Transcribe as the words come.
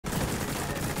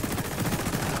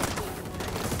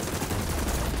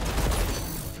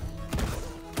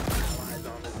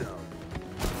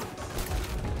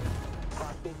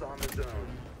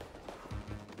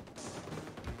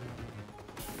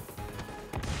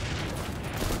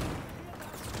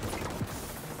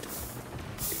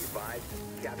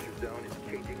Capture zone is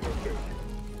changing location.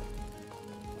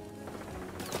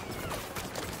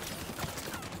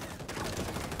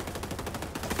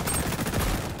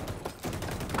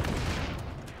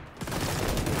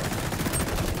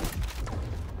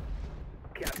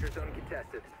 Capture zone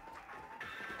contested.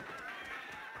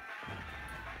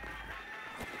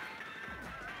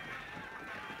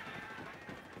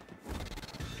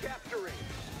 Capturing.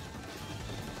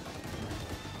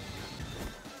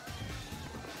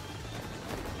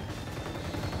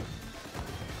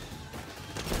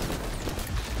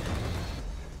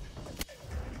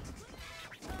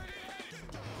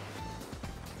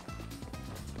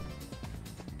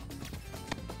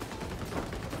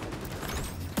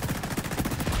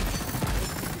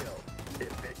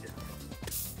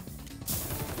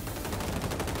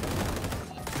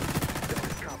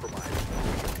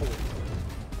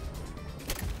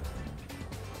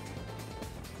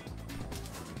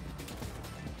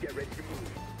 Get ready to move.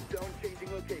 Zone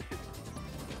changing location.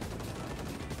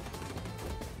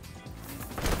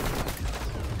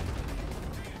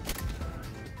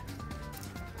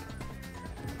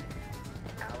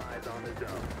 Allies on the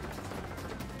zone.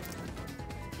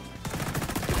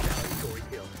 Retaliatory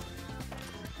kill.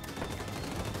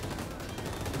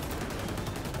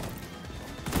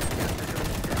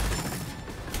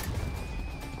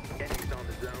 Enemies on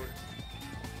the zone.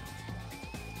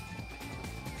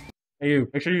 Hey you,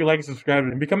 make sure you like and subscribe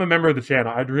and become a member of the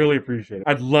channel. I'd really appreciate it.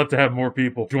 I'd love to have more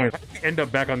people join. End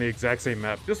up back on the exact same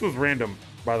map. This was random,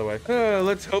 by the way.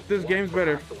 Let's hope this game's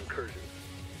better.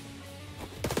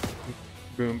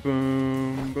 Boom,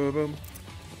 boom, boom, boom.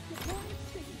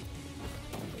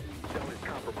 Zone is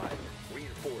compromised.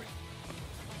 Reinforced.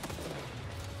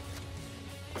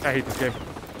 I hate this game.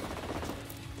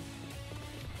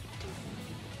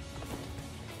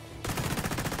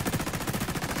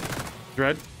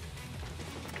 Dread.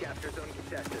 Capture zone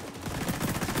contested.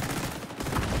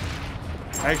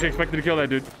 I actually expected to kill that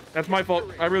dude. That's my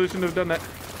fault. I really shouldn't have done that.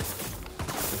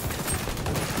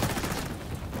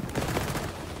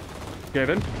 Okay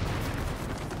then.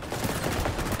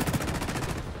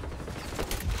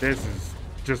 This is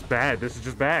just bad. This is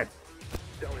just bad.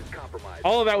 Zone is compromised.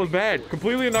 All of that was bad.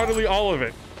 Completely and utterly all of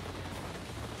it.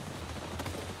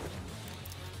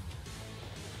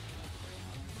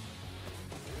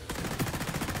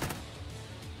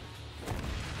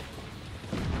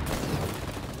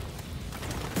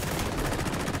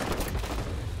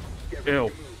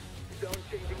 Ew. Zone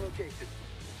changing location.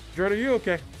 Dread, are you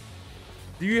okay?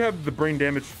 Do you have the brain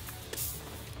damage?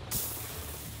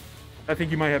 I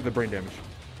think you might have the brain damage.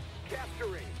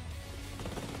 Capturing.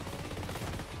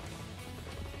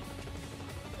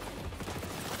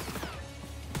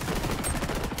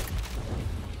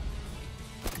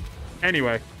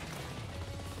 Anyway.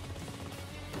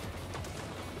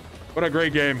 What a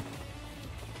great game.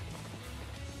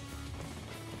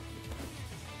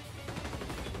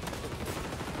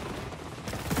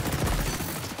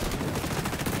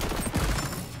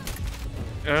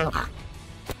 Ugh.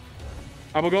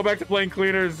 I'm gonna go back to playing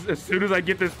cleaners as soon as I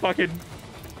get this fucking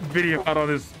video out on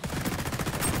this.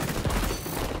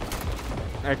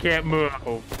 I can't move.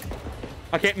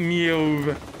 I can't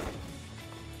move.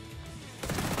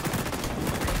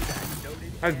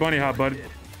 Nice bunny hop, bud.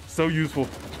 So useful.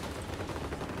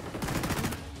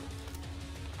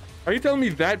 Are you telling me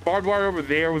that barbed wire over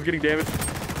there was getting damaged?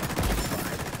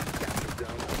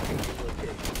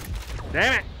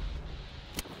 Damn it!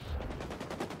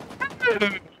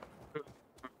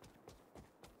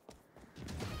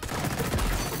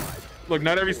 Look,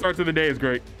 not every start to the day is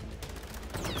great.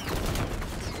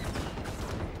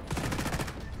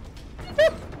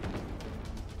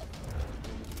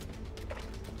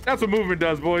 That's what movement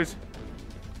does, boys.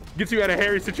 Gets you out of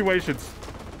hairy situations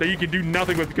that you can do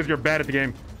nothing with because you're bad at the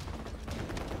game.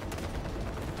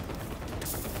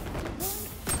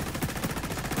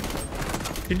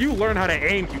 Can you learn how to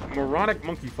aim, you moronic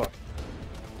monkey fuck?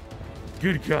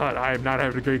 Good God, I am not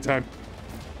having a great time.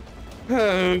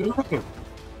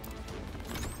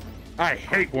 I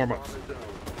hate warm-ups.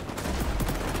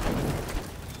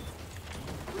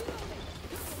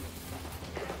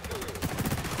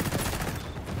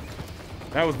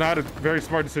 That was not a very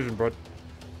smart decision, bro.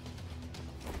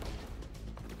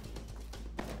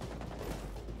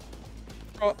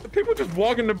 People just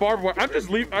walk into barbed wire. I'm just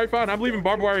leaving. Alright, fine. I'm leaving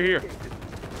barbed wire here.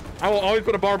 I will always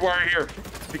put a barbed wire here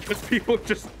because people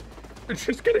just are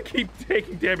just gonna keep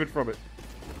taking damage from it.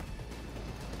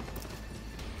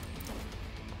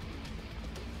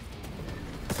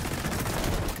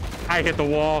 I hit the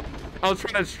wall. I was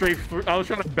trying to strafe through. I was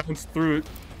trying to bounce through it,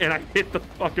 and I hit the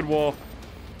fucking wall.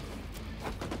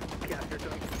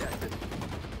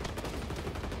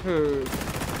 Good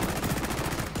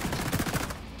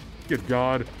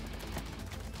God.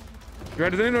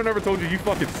 Grant, has anyone ever told you you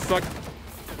fucking suck?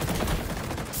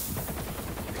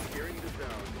 Securing the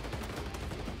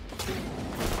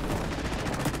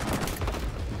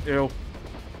zone. Ew.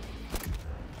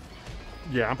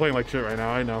 Yeah, I'm playing like shit right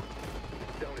now, I know.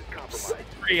 Zone is compromised.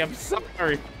 Sorry, I'm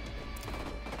sorry.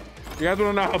 You guys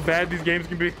wanna know how bad these games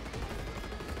can be?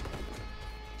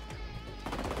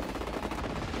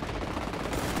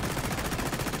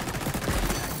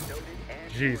 Noted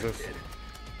and Jesus. corrected.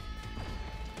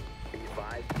 Be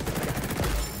advised,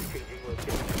 changing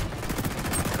location.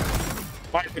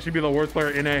 Why I should be the worst player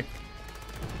in A.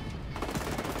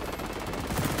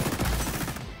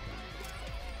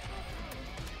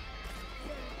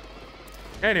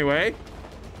 Anyway,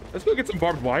 let's go get some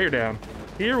barbed wire down.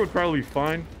 Here would probably be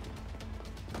fine.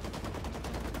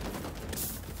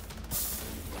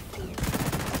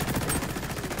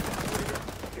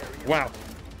 Wow.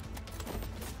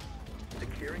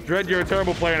 Securing Dread, you're a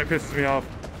terrible player and it pisses me off.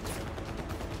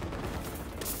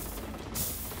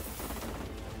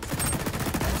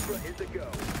 Ultra is a go.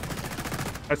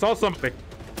 I saw something.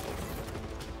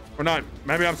 Or not.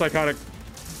 Maybe I'm psychotic.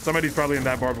 Somebody's probably in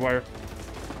that barbed wire.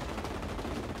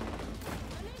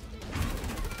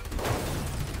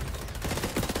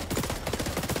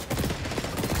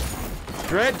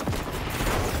 Dread.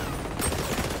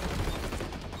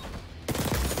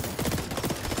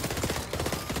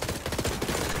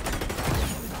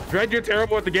 Dread, you're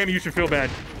terrible at the game. You should feel bad.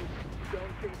 Zone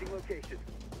changing location.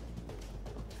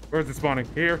 Where's it spawning?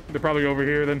 Here? They're probably over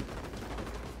here then.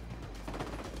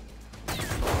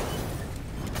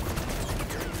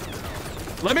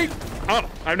 Let me. Oh,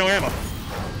 I have no ammo.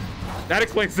 That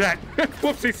explains that.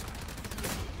 Whoopsies.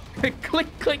 Click, click,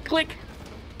 click, click.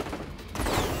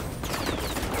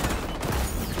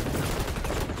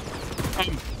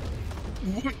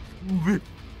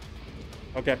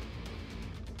 Okay.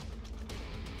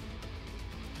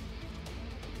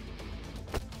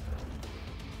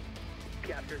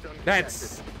 Capture zone That's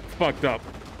contested. fucked up.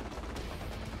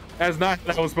 That's not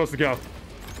how that was supposed to go.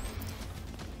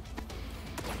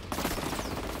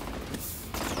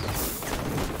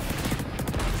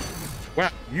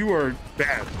 Wow, you are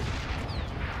bad.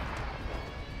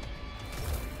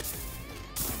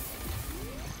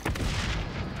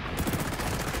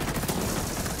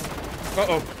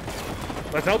 Uh-oh.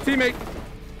 Let's help teammate.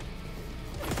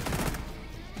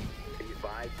 Be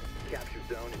advised, capture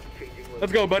zone is changing location.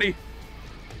 Let's go, buddy.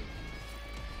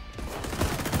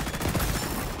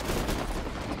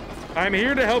 I'm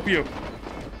here to help you.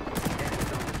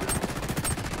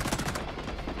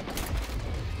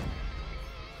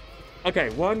 Okay,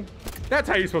 one, that's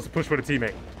how you're supposed to push with a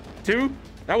teammate. Two,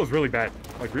 that was really bad.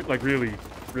 Like really,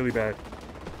 really bad.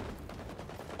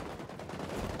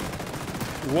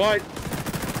 What?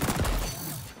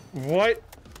 What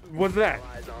was that?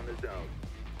 Eyes on the zone.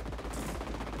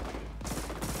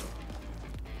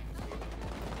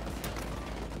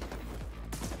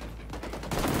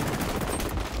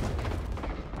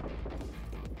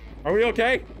 Are we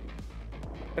okay?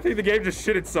 I think the game just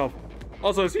shit itself.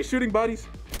 Also, is he shooting bodies?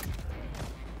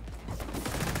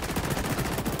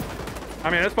 I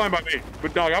mean, that's fine by me.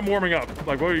 But dog, I'm warming up.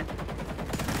 Like, what are you...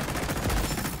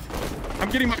 I'm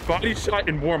getting my body shot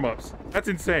in warm-ups. That's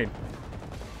insane.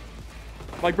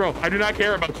 Like, bro, I do not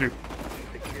care about you.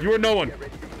 You are no one. Get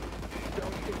ready to move.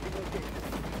 Zone changing location.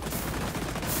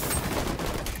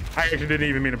 I actually didn't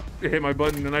even mean to hit my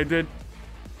button, and I did.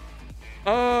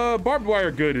 Barbed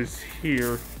wire good is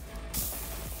here.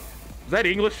 Is that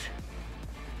English?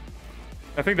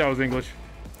 I think that was English.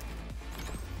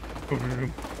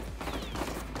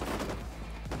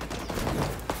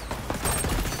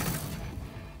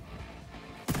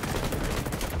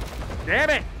 Damn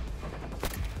it!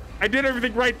 I did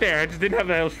everything right there. I just didn't have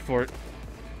the health for it.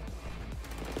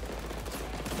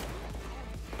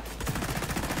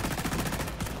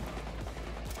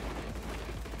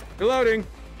 Reloading.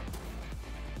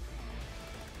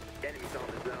 Enemies on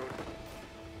the zone.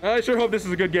 I sure hope this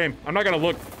is a good game. I'm not gonna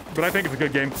look, but I think it's a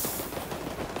good game.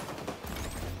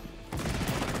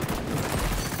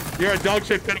 You're a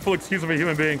dog-shaped, pitiful excuse of a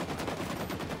human being.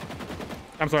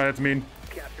 I'm sorry, that's mean.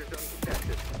 Capture zone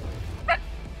contested.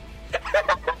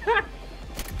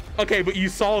 Okay, but you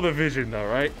saw the vision, though,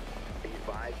 right? Be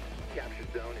advised, capture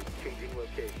zone is changing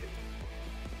location.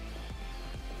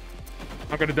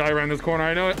 I'm gonna die around this corner,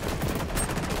 I know it.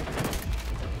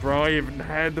 Bro, I even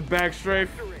had the back strafe.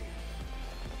 Victory.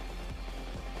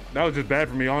 That was just bad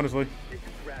for me, honestly. This is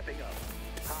wrapping up.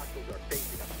 Hostiles are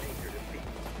facing a major defeat.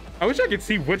 I wish I could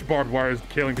see which barbed wire is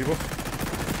killing people.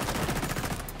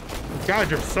 God,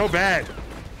 you're so bad.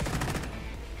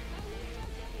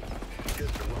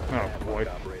 Oh boy.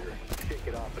 Operator, shake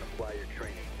it off and apply your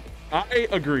training. I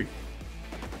agree.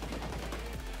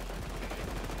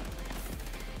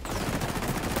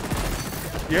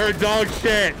 You're a dog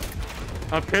shit.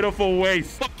 A pitiful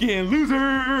waste. Fucking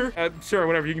loser. Sure,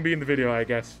 whatever. You can be in the video, I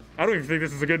guess. I don't even think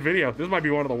this is a good video. This might be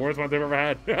one of the worst ones I've ever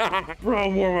had. Bro,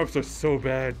 warm-ups are so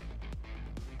bad.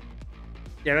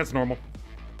 Yeah, that's normal.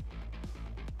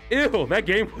 Ew, that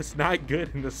game was not good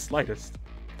in the slightest.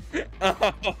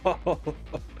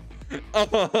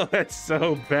 Oh, that's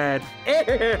so bad.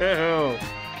 Ew.